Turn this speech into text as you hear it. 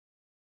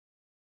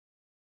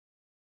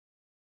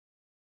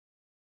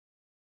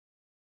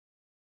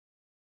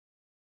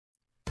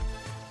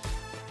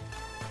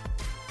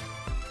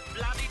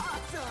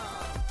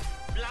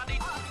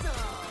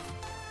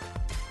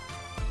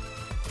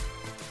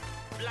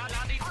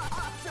Bloody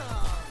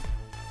awesome!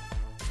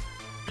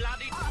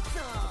 Bloody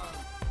awesome!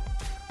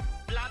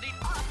 Bloody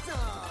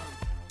awesome!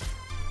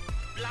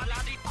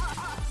 Bloody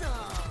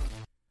awesome!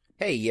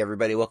 Hey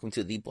everybody, welcome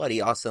to the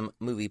Bloody Awesome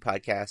Movie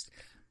Podcast.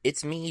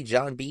 It's me,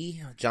 John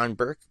B., John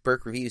Burke,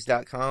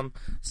 BurkeReviews.com,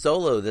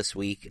 solo this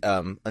week.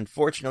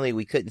 Unfortunately,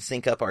 we couldn't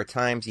sync up our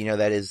times. You know,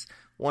 that is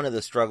one of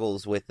the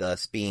struggles with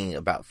us being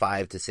about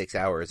 5 to 6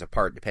 hours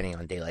apart, depending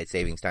on daylight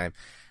savings time.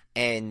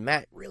 And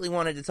Matt really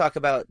wanted to talk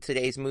about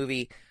today's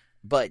movie,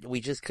 but we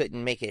just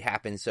couldn't make it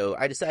happen. So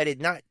I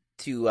decided not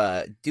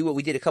to do what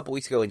we did a couple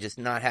weeks ago and just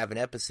not have an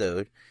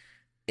episode.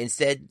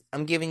 Instead,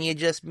 I'm giving you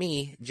just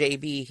me,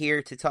 JB,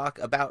 here to talk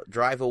about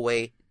Drive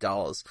Away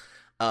Dolls.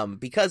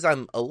 Because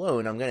I'm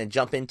alone, I'm going to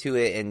jump into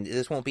it, and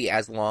this won't be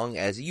as long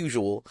as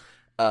usual,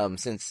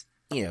 since,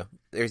 you know,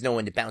 there's no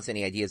one to bounce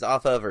any ideas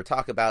off of or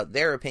talk about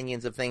their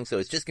opinions of things, so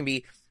it's just going to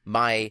be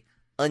my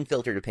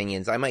unfiltered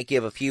opinions. I might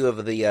give a few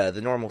of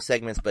the normal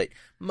segments, but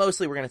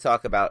mostly we're going to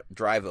talk about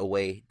Drive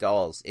Away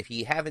Dolls. If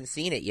you haven't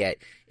seen it yet,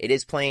 it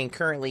is playing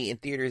currently in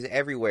theaters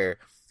everywhere.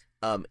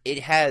 It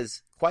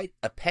has quite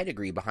a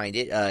pedigree behind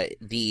it.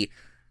 The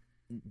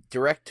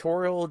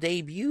directorial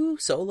debut,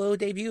 solo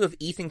debut of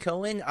Ethan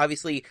Coen.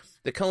 Obviously,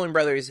 the Coen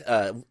brothers,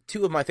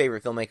 two of my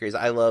favorite filmmakers.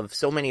 I love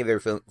so many of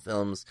their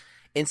films.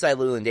 Inside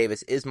Llewyn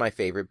Davis is my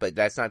favorite, but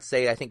that's not to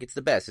say I think it's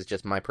the best. It's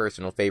just my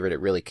personal favorite.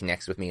 It really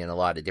connects with me in a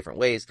lot of different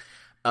ways.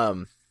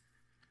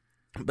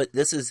 But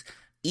this is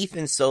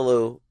Ethan's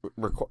solo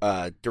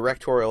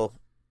directorial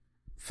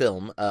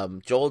film.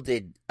 Joel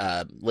did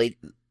Macbeth,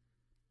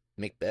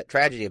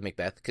 Tragedy of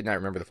Macbeth. Could not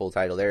remember the full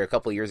title there. A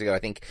couple of years ago, I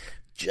think,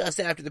 just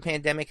after the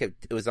pandemic,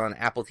 it was on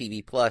Apple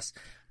TV Plus.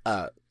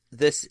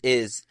 This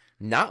is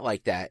not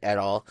like that at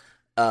all.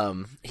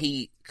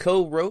 He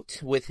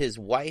co-wrote with his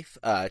wife,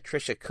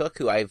 Trisha Cook,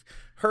 who I've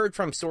heard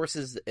from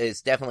sources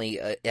is definitely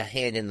a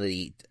hand in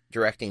the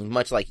directing,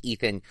 much like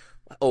Ethan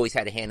always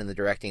had a hand in the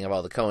directing of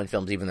all the Coen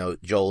films, even though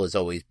Joel is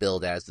always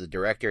billed as the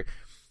director.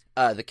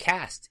 The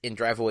cast in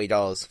Drive Away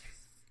Dolls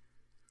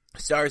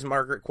stars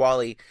Margaret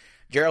Qualley,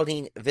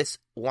 Geraldine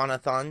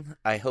Viswanathan.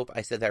 I hope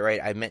I said that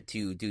right. I meant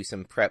to do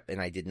some prep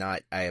and I did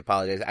not. I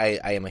apologize.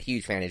 I am a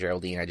huge fan of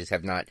Geraldine. I just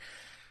have not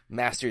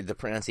mastered the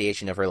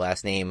pronunciation of her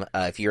last name.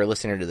 If you're a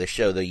listener to the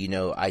show, though, you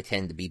know I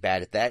tend to be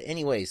bad at that.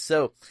 Anyways,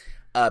 so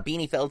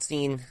Beanie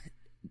Feldstein,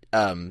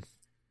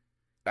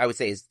 I would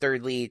say, is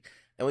third lead.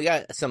 And we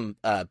got some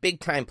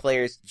big-time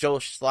players: Joel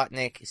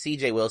Slotnick,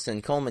 C.J.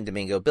 Wilson, Coleman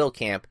Domingo, Bill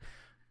Camp,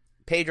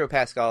 Pedro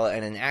Pascal,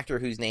 and an actor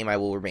whose name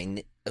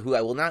who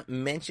I will not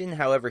mention.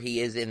 However,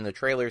 he is in the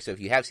trailer, so if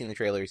you have seen the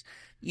trailers,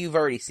 you've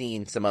already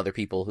seen some other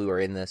people who are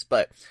in this.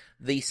 But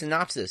the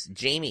synopsis: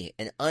 Jamie,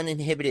 an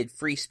uninhibited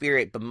free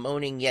spirit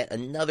bemoaning yet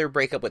another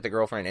breakup with the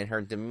girlfriend, and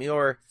her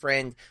demure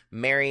friend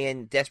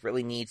Marion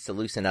desperately needs to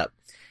loosen up.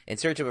 In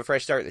search of a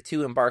fresh start, the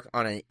two embark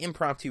on an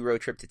impromptu road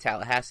trip to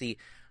Tallahassee,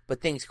 but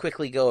things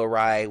quickly go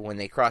awry when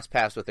they cross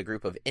paths with a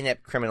group of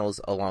inept criminals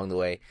along the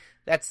way.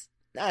 That's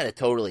not a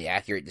totally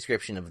accurate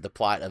description of the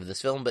plot of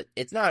this film, but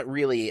it's not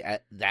really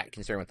that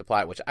concerned with the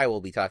plot, which I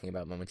will be talking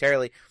about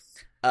momentarily.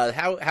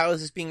 How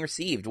is this being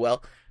received?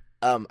 Well,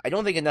 I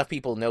don't think enough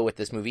people know what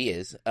this movie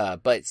is,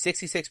 but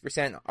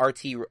 66%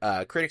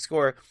 RT critic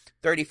score,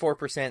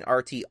 34%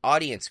 RT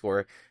audience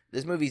score.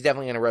 This movie's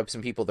definitely going to rub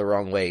some people the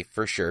wrong way,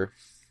 for sure,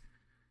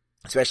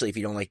 especially if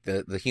you don't like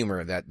the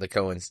humor that the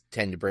Coens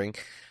tend to bring.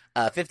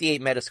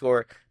 58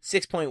 Metascore,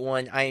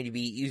 6.1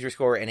 IMDb user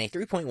score, and a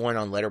 3.1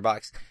 on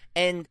Letterboxd.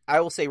 And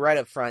I will say right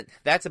up front,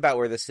 that's about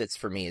where this sits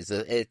for me.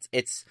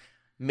 It's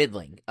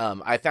middling.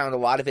 I found a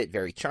lot of it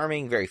very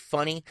charming, very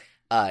funny.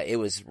 It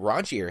was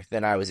raunchier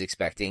than I was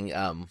expecting.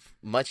 I'm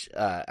going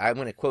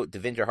to quote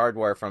Devendra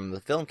Hardwar from the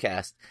film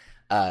cast,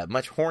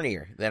 much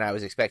hornier than I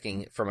was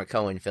expecting from a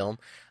Coen film.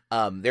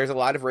 There's a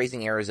lot of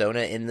Raising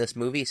Arizona in this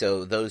movie,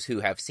 so those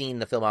who have seen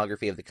the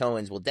filmography of the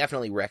Coens will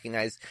definitely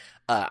recognize.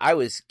 I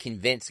was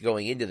convinced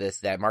going into this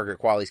that Margaret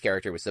Qualley's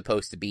character was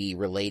supposed to be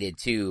related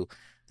to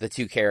the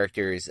two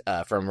characters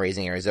from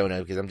Raising Arizona,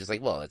 because I'm just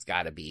like, well, it's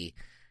got to be,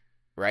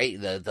 right?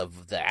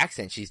 The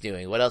accent she's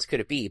doing. What else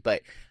could it be?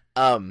 But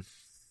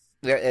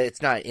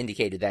it's not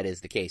indicated that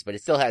is the case, but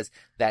it still has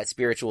that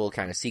spiritual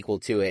kind of sequel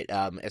to it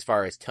as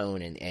far as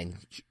tone and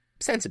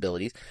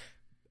sensibilities.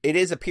 It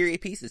is a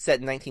period piece. It's set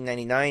in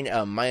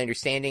 1999. My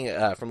understanding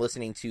from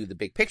listening to the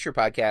Big Picture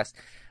podcast,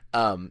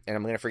 and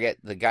I'm going to forget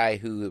the guy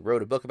who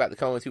wrote a book about the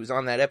Coens who was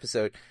on that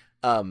episode,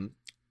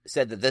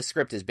 said that this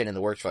script has been in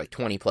the works for like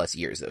 20 plus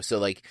years, though. So,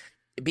 like,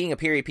 being a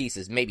period piece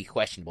is maybe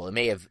questionable. It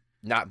may have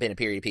not been a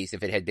period piece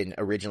if it had been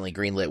originally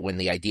greenlit when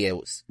the idea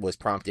was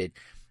prompted.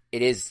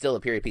 It is still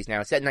a period piece now.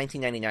 It's set in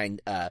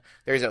 1999.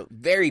 There's a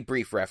very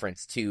brief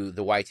reference to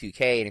the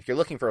Y2K, and if you're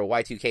looking for a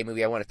Y2K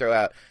movie, I want to throw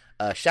out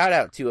shout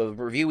out to a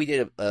review we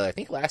did, I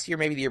think last year,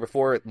 maybe the year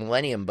before, at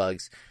Millennium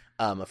Bugs.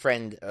 A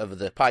friend of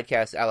the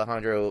podcast,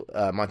 Alejandro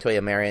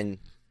Montoya Marin,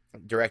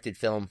 directed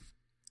film.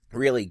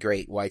 Really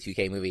great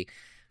Y2K movie.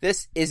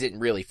 This isn't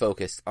really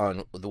focused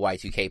on the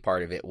Y2K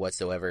part of it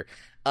whatsoever.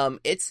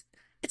 It's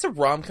a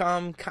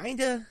rom-com,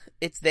 kinda.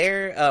 It's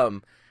there.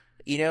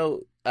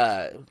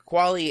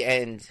 Quali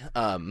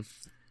and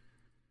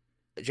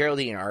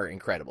Geraldine are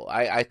incredible.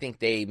 I think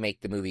they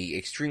make the movie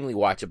extremely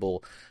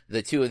watchable.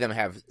 The two of them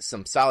have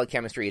some solid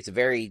chemistry. It's a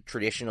very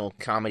traditional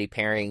comedy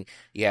pairing.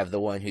 You have the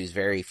one who's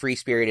very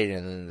free-spirited,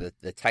 and then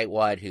the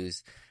tightwad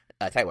who's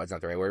tightwad's not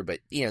the right word, but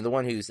the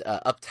one who's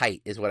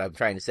uptight is what I'm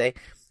trying to say,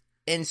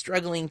 and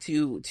struggling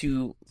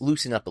to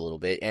loosen up a little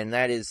bit, and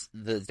that is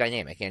the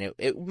dynamic, and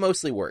it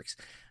mostly works.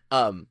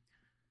 The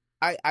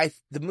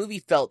movie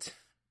felt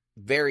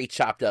very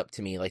chopped up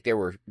to me, like there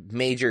were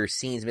major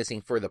scenes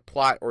missing for the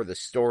plot or the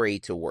story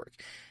to work,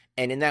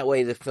 and in that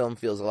way the film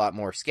feels a lot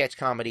more sketch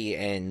comedy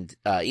and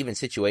even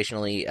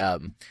situationally,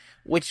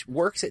 which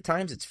works at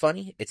times. It's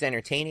funny, it's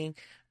entertaining,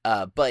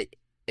 but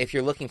if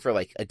you're looking for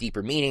like a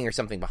deeper meaning or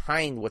something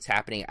behind what's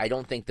happening, I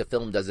don't think the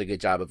film does a good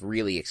job of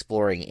really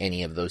exploring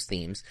any of those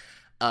themes.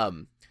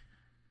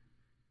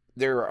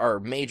 There are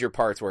major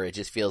parts where it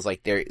just feels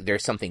like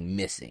there's something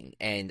missing,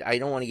 and I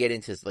don't want to get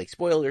into like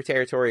spoiler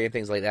territory and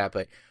things like that,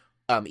 but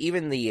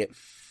even the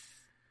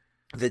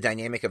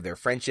dynamic of their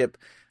friendship,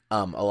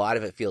 a lot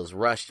of it feels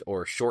rushed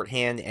or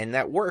shorthand, and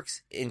that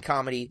works in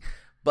comedy,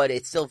 but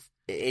it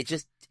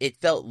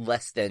felt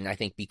less than, I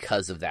think,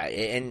 because of that.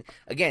 And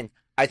again,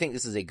 I think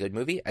this is a good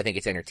movie. I think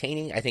it's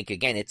entertaining. I think,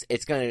 again,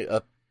 it's going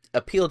to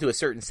appeal to a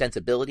certain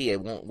sensibility.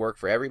 It won't work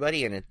for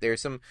everybody, and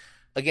there's some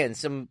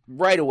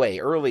right away,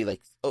 early,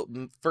 like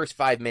first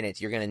 5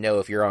 minutes, you're going to know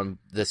if you're on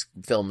this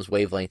film's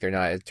wavelength or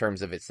not in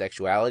terms of its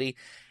sexuality.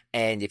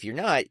 And if you're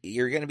not,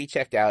 you're going to be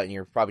checked out, and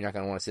you're probably not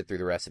going to want to sit through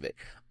the rest of it.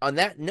 On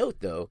that note,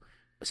 though,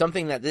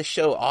 something that this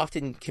show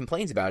often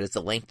complains about is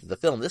the length of the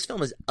film. This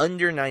film is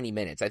under 90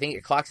 minutes. I think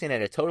it clocks in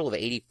at a total of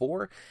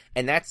 84,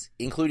 and that's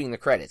including the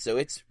credits. So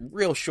it's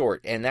real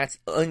short, and that's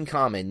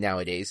uncommon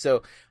nowadays.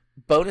 So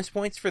bonus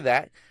points for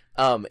that.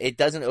 It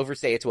doesn't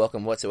overstay its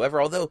welcome whatsoever,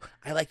 although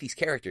I like these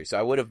characters, so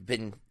I would have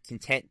been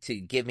content to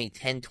give me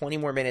 10, 20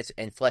 more minutes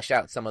and flesh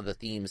out some of the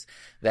themes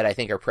that I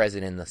think are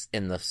present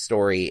in the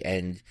story,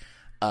 and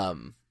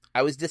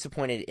I was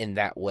disappointed in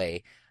that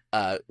way.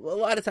 A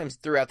lot of times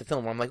throughout the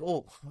film, I'm like,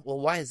 oh, well,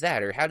 why is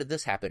that? Or how did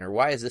this happen? Or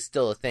why is this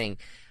still a thing?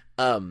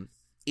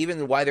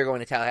 Even why they're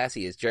going to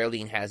Tallahassee is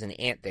Geraldine has an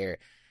aunt there,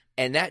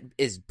 and that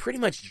is pretty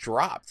much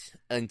dropped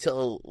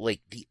until like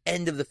the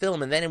end of the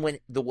film. And then when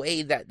the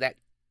way that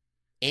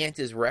aunt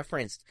is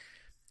referenced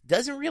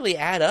doesn't really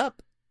add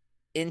up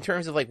in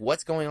terms of like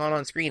what's going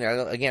on screen. I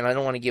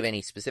don't want to give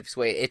any specifics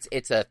away.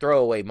 It's a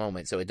throwaway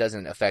moment, so it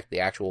doesn't affect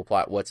the actual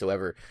plot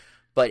whatsoever.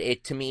 But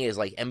it, to me, is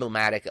like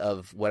emblematic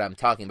of what I'm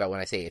talking about when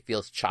I say it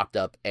feels chopped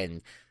up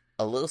and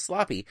a little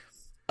sloppy.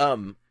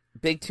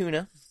 Big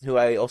Tuna, who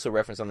I also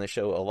reference on this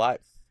show a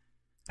lot,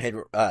 had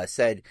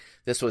said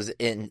this was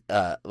in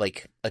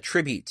like a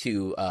tribute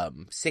to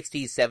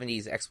 60s,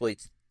 70s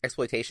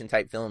exploitation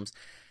type films,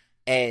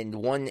 and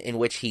one in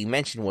which he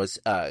mentioned was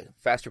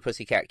Faster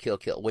Pussycat Kill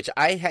Kill, which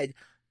I had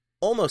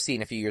almost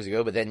seen a few years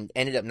ago, but then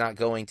ended up not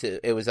going to.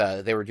 It was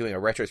they were doing a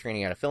retro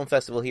screening at a film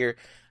festival here.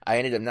 I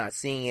ended up not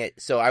seeing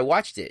it, so I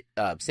watched it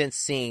since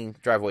seeing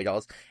Drive-Away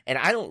Dolls, and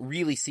I don't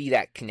really see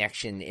that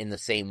connection in the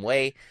same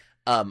way.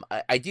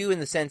 I do in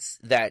the sense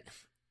that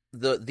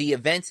the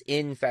events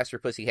in Faster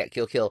Pussycat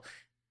Kill Kill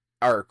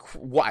are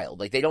wild.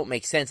 Like, they don't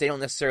make sense. They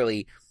don't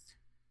necessarily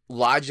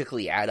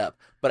logically add up.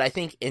 But I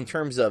think in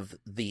terms of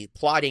the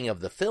plotting of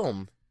the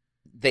film,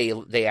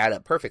 they add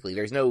up perfectly.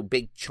 There's no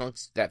big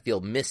chunks that feel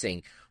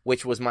missing,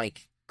 which was my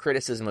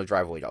criticism of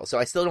Drive-Away Dolls. So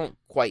I still don't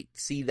quite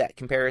see that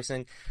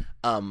comparison.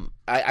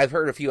 I've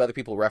heard a few other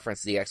people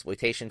reference the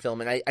exploitation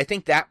film, and I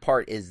think that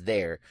part is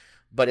there.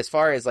 But as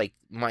far as like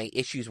my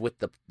issues with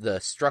the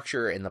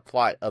structure and the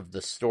plot of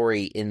the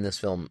story in this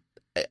film,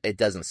 it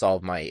doesn't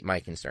solve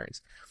my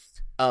concerns.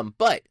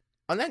 But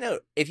on that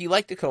note, if you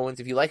like the Coens,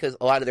 if you like a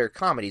lot of their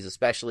comedies,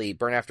 especially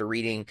Burn After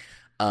Reading,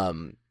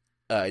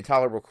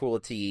 Intolerable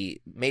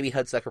Cruelty, maybe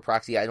Hudsucker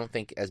Proxy, I don't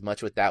think as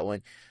much with that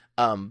one.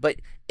 But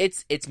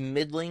it's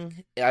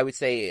middling, I would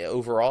say,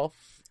 overall.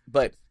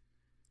 But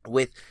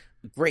with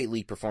great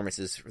lead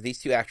performances, these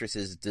two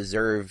actresses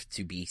deserve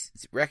to be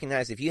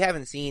recognized. If you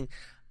haven't seen,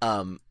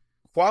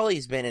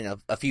 Quali's been in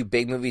a few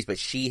big movies, but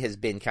she has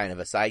been kind of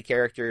a side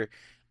character.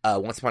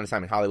 Once Upon a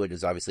Time in Hollywood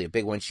is obviously a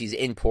big one. She's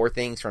in Poor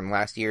Things from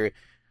last year,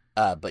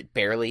 but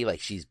barely.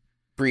 Like, she's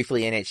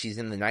briefly in it. She's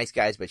in The Nice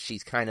Guys, but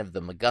she's kind of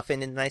the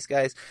MacGuffin in The Nice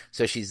Guys,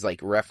 so she's like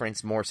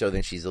referenced more so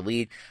than she's the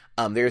lead.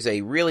 There's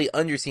a really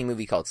underseen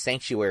movie called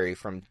Sanctuary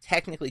from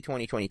technically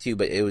 2022,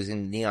 but it was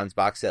in Neon's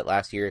box set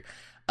last year.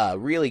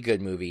 Really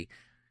good movie.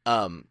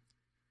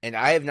 And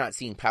I have not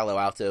seen Palo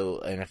Alto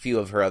and a few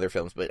of her other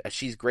films, but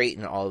she's great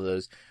in all of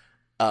those.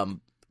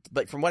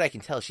 But from what I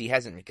can tell, she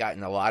hasn't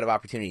gotten a lot of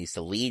opportunities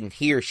to lead, and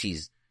here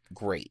she's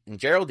great. And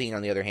Geraldine,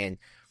 on the other hand,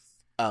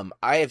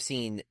 I have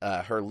seen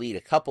her lead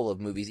a couple of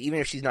movies. Even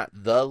if she's not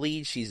the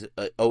lead, she's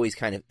always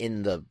kind of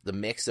in the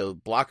mix. So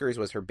Blockers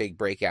was her big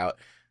breakout.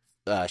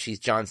 She's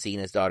John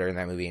Cena's daughter in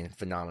that movie, and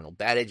phenomenal.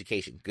 Bad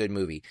Education, good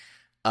movie.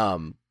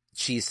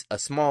 She's a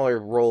smaller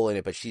role in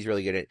it, but she's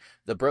really good at it.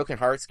 The Broken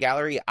Hearts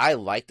Gallery, I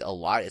liked a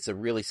lot. It's a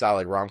really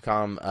solid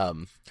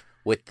rom-com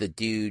with the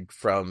dude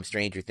from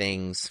Stranger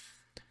Things.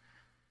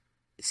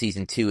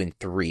 season 2 and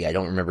 3. I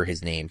don't remember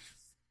his name,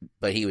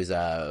 but he was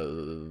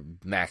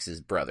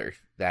Max's brother,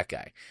 that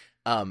guy.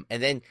 And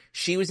then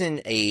she was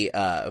in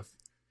a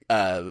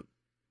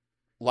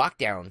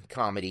lockdown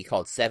comedy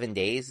called 7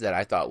 Days that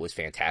I thought was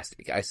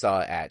fantastic. I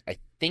saw at, I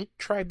think,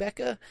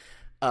 Tribeca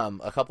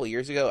a couple of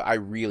years ago. I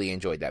really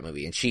enjoyed that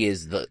movie, and she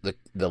is the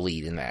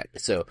lead in that.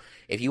 So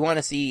if you want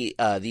to see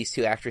these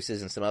two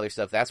actresses and some other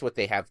stuff, that's what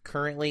they have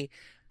currently.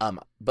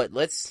 But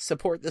let's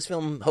support this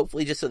film,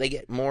 hopefully just so they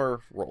get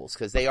more roles,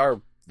 because they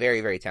are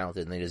very, very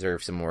talented and they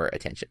deserve some more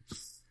attention.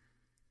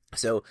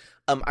 So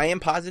I am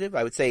positive.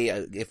 I would say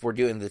if we're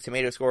doing the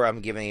tomato score,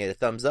 I'm giving it a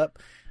thumbs up.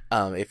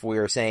 If we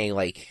were saying,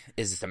 like,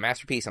 is this a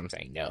masterpiece? I'm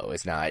saying no,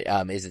 it's not.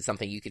 Is it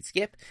something you could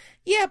skip?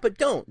 Yeah, but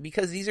don't,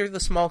 because these are the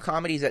small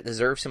comedies that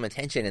deserve some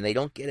attention, and they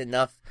don't get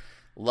enough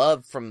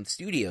love from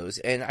studios.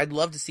 And I'd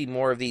love to see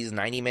more of these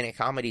 90-minute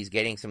comedies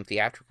getting some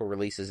theatrical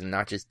releases and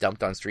not just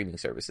dumped on streaming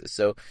services.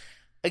 So,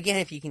 again,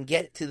 if you can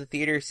get to the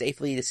theater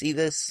safely to see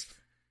this,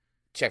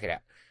 check it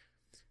out.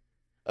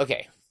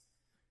 Okay.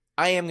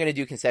 I am going to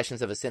do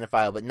concessions of a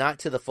cinephile, but not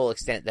to the full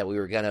extent that we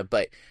were going to.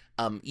 But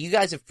you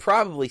guys have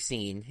probably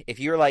seen, if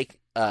you're like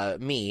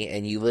me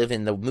and you live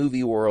in the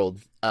movie world,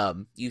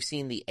 you've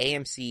seen the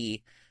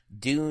AMC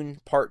Dune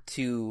Part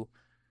 2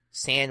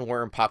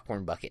 sandworm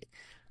popcorn bucket.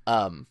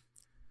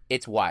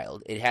 It's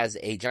wild. It has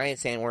a giant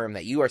sandworm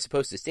that you are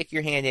supposed to stick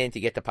your hand in to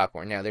get the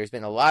popcorn. Now, there's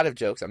been a lot of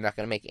jokes, I'm not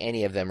going to make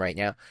any of them right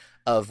now,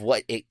 of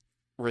what it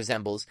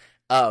resembles.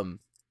 And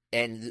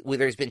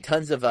there's been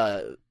tons of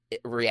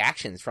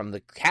reactions from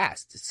the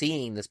cast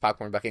seeing this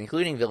popcorn bucket,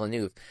 including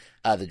Villeneuve,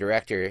 the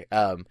director,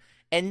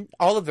 and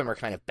all of them are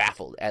kind of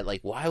baffled at,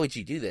 like, why would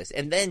you do this?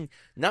 And then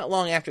not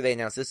long after they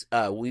announced this,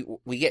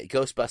 we get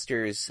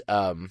Ghostbusters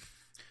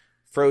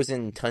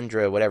Frozen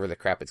Tundra, whatever the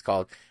crap it's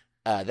called,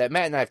 that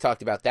Matt and I have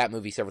talked about that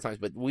movie several times,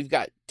 but we've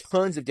got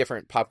tons of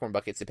different popcorn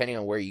buckets depending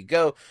on where you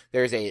go.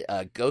 There's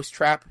a Ghost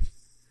Trap,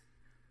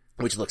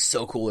 which looks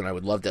so cool, and I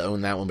would love to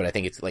own that one, but I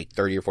think it's like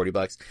 $30 or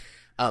 $40.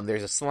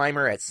 There's a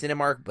Slimer at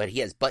Cinemark, but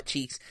he has butt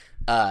cheeks.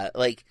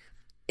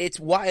 It's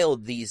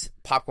wild, these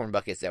popcorn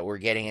buckets that we're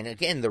getting. And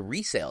again, the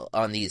resale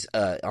on these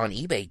on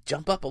eBay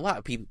jump up a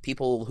lot.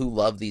 People who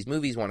love these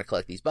movies want to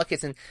collect these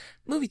buckets, and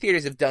movie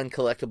theaters have done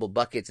collectible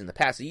buckets in the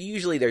past. So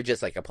usually they're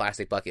just like a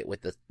plastic bucket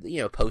with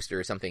the poster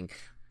or something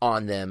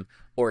on them,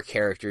 or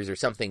characters or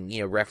something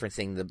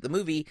referencing the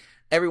movie.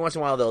 Every once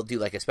in a while they'll do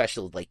like a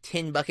special like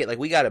tin bucket. Like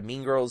we got a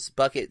Mean Girls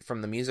bucket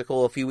from the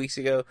musical a few weeks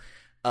ago.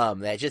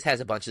 That just has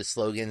a bunch of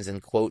slogans and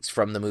quotes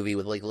from the movie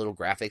with like little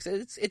graphics.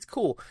 It's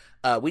cool.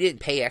 We didn't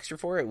pay extra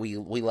for it. We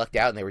lucked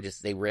out, and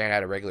they ran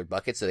out of regular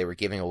buckets, so they were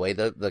giving away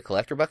the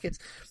collector buckets.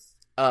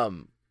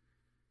 And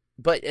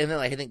then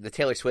I think the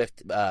Taylor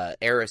Swift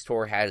Eras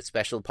tour had a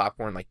special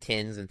popcorn like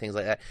tins and things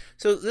like that.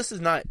 So this is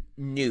not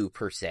new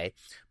per se,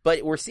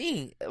 but we're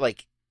seeing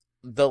like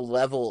the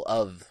level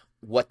of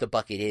what the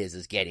bucket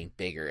is getting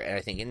bigger, and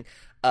I think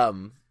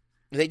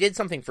they did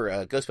something for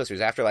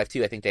Ghostbusters Afterlife,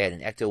 too. I think they had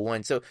an Ecto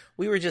one. So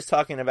we were just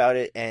talking about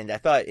it, and I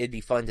thought it'd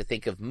be fun to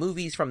think of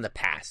movies from the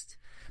past,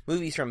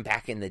 movies from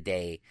back in the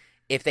day.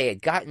 If they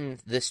had gotten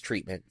this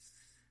treatment,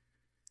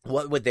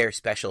 what would their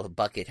special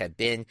bucket have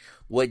been?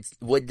 Would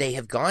they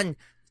have gone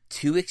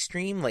too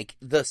extreme? Like,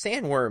 the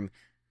sandworm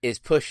is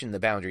pushing the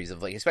boundaries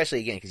of, like, especially,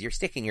 again, because you're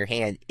sticking your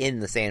hand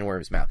in the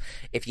sandworm's mouth.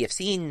 If you've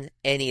seen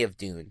any of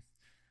Dune,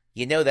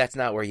 you know that's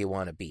not where you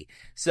want to be.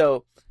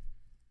 So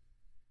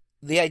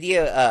the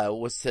idea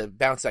was to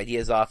bounce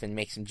ideas off and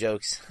make some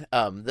jokes.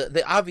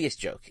 The obvious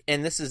joke,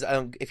 and this is,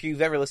 if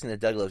you've ever listened to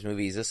Doug Loves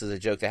Movies, this is a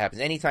joke that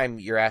happens anytime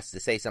you're asked to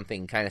say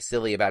something kind of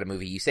silly about a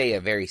movie. You say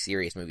a very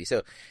serious movie.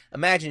 So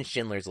imagine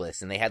Schindler's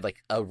List, and they had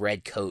like a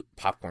red coat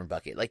popcorn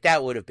bucket. Like,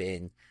 that would have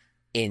been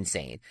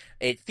insane.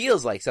 It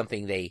feels like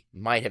something they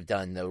might have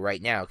done though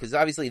right now, because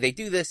obviously they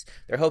do this.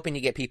 They're hoping to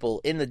get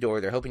people in the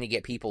door. They're hoping to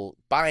get people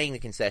buying the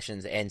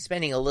concessions and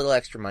spending a little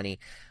extra money.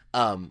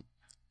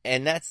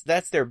 And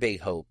that's their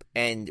big hope.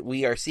 And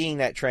we are seeing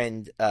that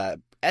trend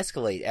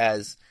escalate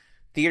as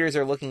theaters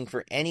are looking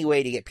for any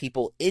way to get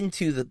people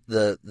into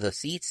the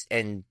seats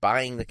and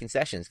buying the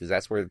concessions, because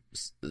that's where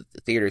the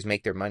theaters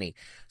make their money.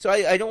 So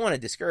I don't want to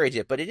discourage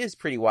it, but it is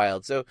pretty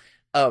wild. So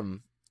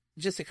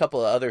just a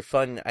couple of other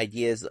fun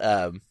ideas,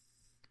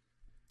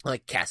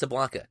 like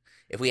Casablanca.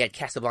 If we had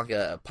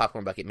Casablanca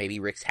popcorn bucket, maybe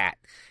Rick's hat,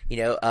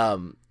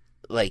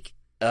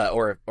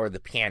 or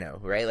the piano,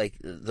 right? Like,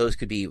 those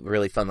could be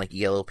really fun, like a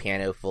yellow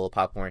piano full of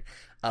popcorn.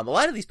 A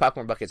lot of these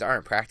popcorn buckets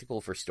aren't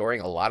practical for storing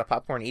a lot of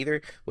popcorn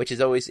either, which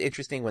is always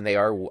interesting when they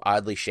are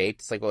oddly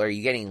shaped. It's like, well, are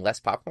you getting less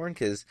popcorn?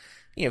 Because,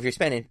 if you're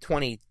spending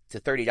 $20 to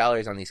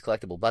 $30 on these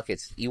collectible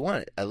buckets, you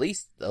want at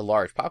least a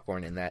large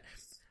popcorn in that,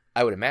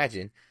 I would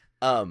imagine.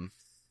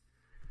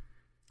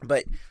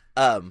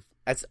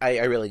 I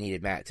really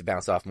needed Matt to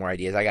bounce off more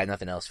ideas. I got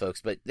nothing else,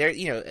 folks. But there,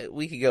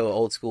 we could go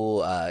old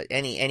school.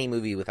 Any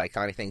movie with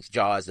iconic things.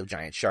 Jaws, the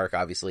giant shark,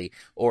 obviously,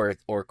 or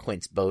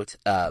Quint's boat,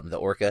 the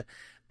orca.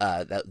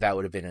 That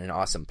would have been an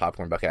awesome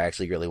popcorn bucket. I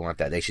actually really want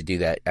that. They should do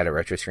that at a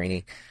retro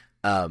screening.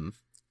 And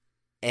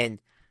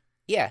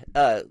yeah,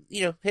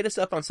 hit us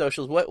up on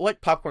socials.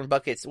 What popcorn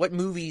buckets, what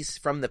movies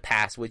from the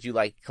past would you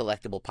like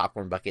collectible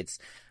popcorn buckets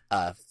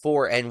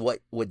for, and what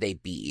would they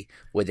be?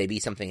 Would they be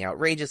something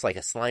outrageous like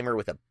a Slimer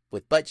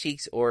with butt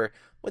cheeks, or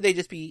would they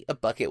just be a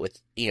bucket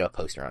with a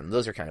poster on them?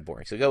 Those are kind of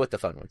boring, so go with the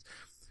fun ones.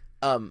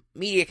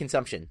 Media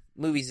consumption,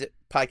 movies,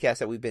 podcasts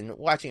that we've been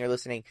watching or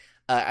listening.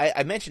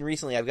 I mentioned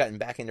recently I've gotten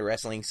back into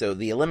wrestling, so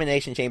the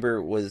Elimination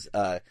Chamber was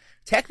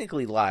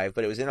technically live,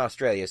 but it was in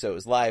Australia, so it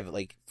was live at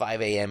like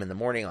 5 a.m. in the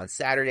morning on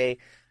Saturday,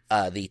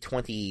 the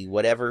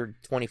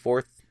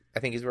 24th, I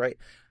think is right.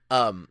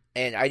 And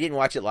I didn't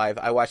watch it live.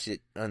 I watched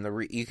it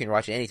on you can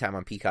watch it anytime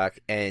on Peacock,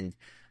 and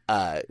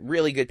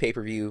really good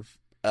pay-per-view,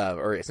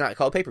 or it's not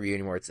called pay-per-view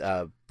anymore, it's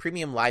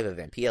Premium Live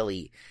Event,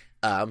 PLE.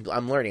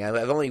 I'm learning.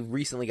 I've only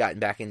recently gotten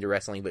back into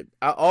wrestling, but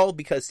all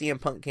because CM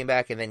Punk came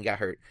back and then got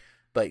hurt.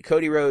 But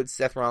Cody Rhodes,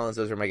 Seth Rollins,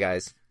 those are my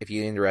guys. If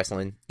you're into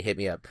wrestling, hit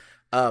me up.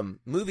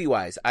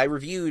 Movie-wise, I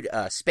reviewed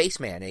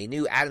Spaceman, a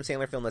new Adam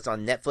Sandler film that's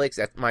on Netflix.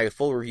 My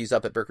full review's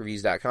up at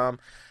BurkeReviews.com.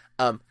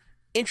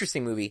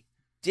 Interesting movie.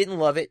 Didn't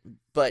love it,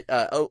 but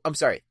I'm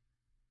sorry.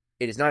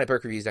 It is not at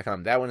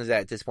BurkeReviews.com. That one is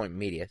at Disappointment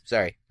Media.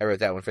 Sorry, I wrote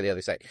that one for the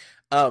other site.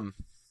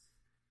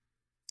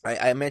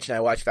 I mentioned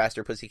I watched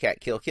Faster Pussycat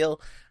Kill Kill.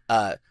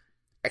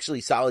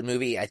 Actually, solid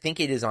movie. I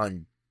think it is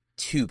on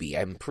Tubi.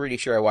 I'm pretty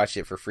sure I watched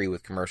it for free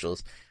with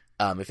commercials.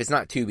 If it's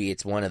not Tubi,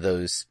 it's one of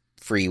those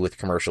free with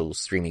commercials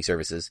streaming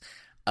services.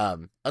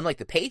 Unlike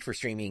the paid for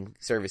streaming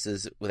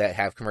services that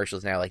have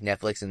commercials now, like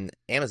Netflix and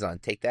Amazon,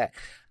 take that.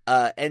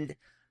 And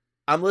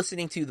I'm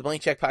listening to the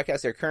Blank Check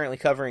podcast. They're currently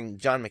covering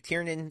John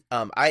McTiernan.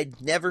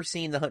 I'd never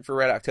seen The Hunt for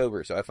Red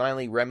October, so I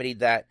finally remedied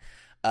that.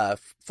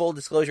 Full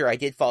disclosure, I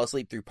did fall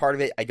asleep through part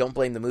of it. I don't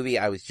blame the movie.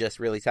 I was just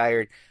really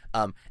tired.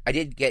 I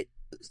did get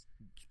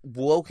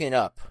woken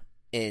up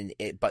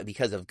but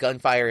because of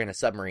gunfire in a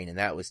submarine, and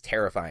that was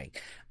terrifying.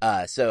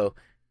 So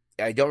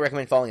I don't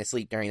recommend falling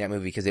asleep during that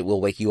movie because it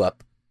will wake you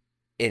up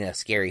in a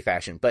scary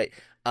fashion. But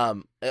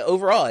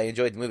overall, I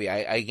enjoyed the movie.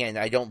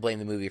 I don't blame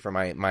the movie for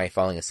my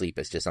falling asleep.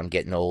 It's just I'm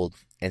getting old,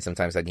 and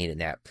sometimes I need a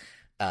nap.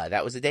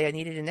 That was the day I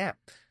needed a nap.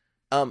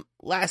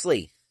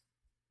 Lastly,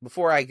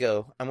 before I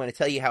go, I'm going to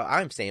tell you how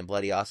I'm staying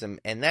bloody awesome,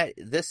 and that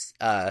this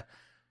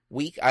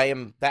week I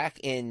am back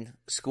in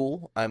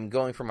school. I'm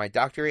going for my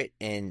doctorate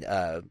in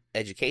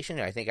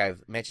education. I think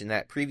I've mentioned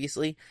that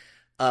previously.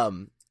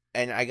 And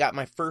I got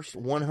my first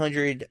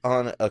 100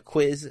 on a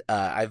quiz.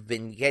 I've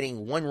been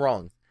getting one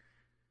wrong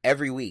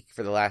every week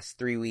for the last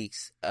 3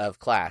 weeks of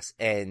class,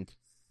 and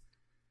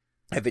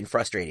I've been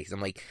frustrated because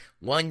I'm like,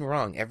 one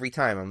wrong every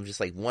time. I'm just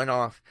like one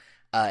off.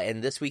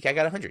 And this week I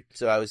got 100.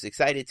 So I was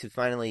excited to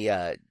finally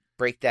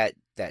break that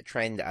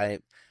trend.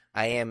 I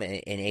am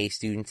an A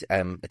student.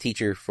 I'm a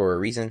teacher for a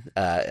reason.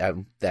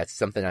 That's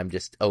something I'm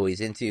just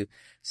always into.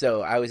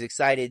 So I was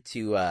excited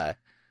to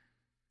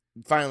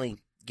finally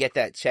get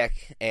that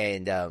check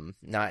and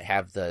not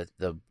have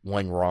the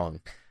one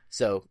wrong.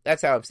 So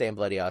that's how I'm staying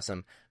bloody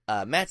awesome.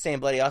 Matt's staying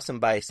bloody awesome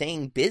by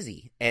staying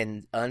busy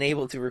and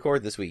unable to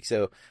record this week.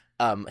 So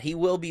he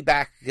will be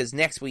back because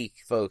next week,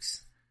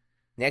 folks,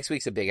 next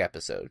week's a big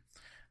episode.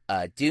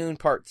 Dune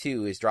Part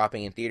 2 is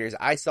dropping in theaters.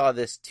 I saw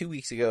this 2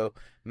 weeks ago.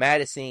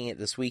 Matt is seeing it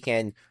this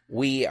weekend.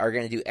 We are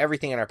going to do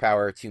everything in our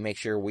power to make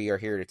sure we are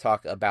here to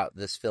talk about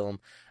this film.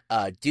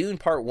 Dune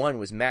Part 1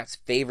 was Matt's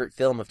favorite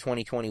film of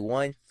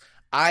 2021.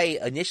 I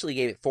initially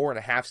gave it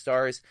 4.5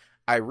 stars.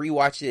 I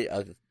rewatched it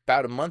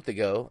about a month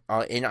ago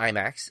in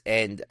IMAX,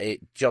 and it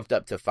jumped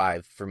up to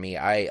 5 for me.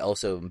 I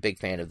also am a big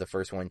fan of the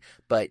first one,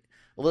 but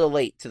a little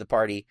late to the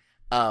party.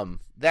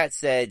 That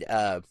said,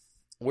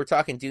 we're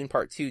talking Dune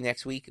Part 2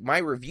 next week. My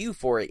review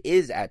for it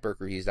is at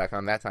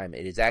BurkeReviews.com. That time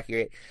it is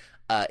accurate.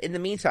 In the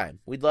meantime,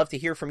 we'd love to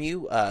hear from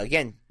you.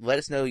 Again, let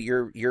us know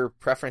your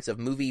preference of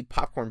movie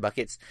popcorn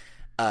buckets.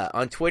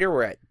 On Twitter,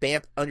 we're at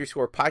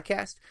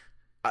BAMP_podcast.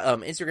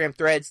 Instagram,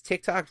 Threads,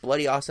 TikTok,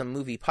 Bloody Awesome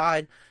Movie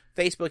Pod.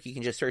 Facebook, you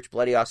can just search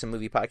Bloody Awesome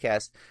Movie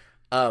Podcast.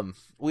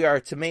 We are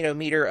Tomato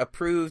Meter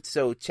approved,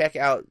 so check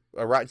out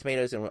Rotten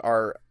Tomatoes and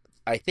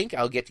I think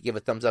I'll get to give a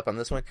thumbs up on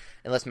this one,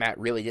 unless Matt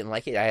really didn't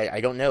like it.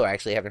 I don't know. I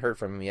actually haven't heard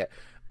from him yet.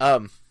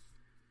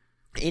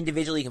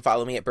 Individually, you can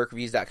follow me at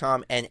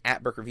BurkeReviews.com and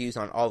at BurkeReviews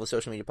on all the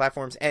social media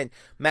platforms. And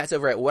Matt's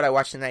over at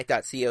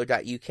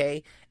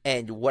whatiwatchtonight.co.uk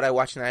and What I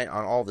Watched Tonight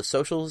on all the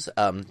socials.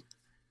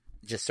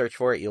 Just search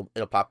for it.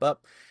 It'll pop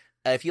up.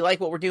 If you like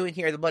what we're doing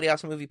here at the Bloody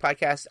Awesome Movie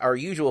Podcast, our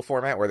usual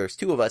format where there's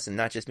two of us and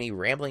not just me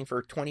rambling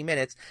for 20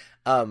 minutes,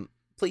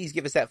 please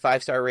give us that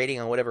 5-star rating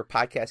on whatever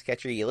podcast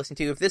catcher you listen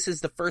to. If this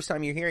is the first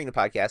time you're hearing the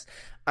podcast,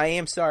 I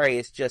am sorry,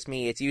 it's just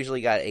me. It's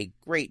usually got a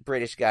great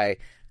British guy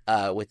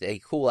with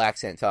a cool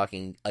accent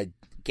talking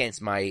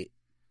against my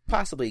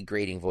possibly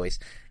grating voice.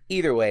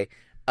 Either way,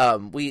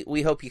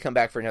 we hope you come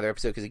back for another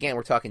episode, because again,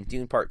 we're talking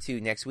Dune Part 2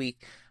 next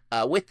week.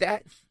 With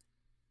that,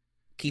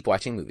 keep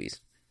watching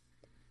movies.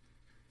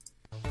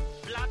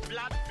 Blood,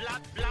 blood,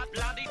 blood, blood,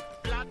 bloody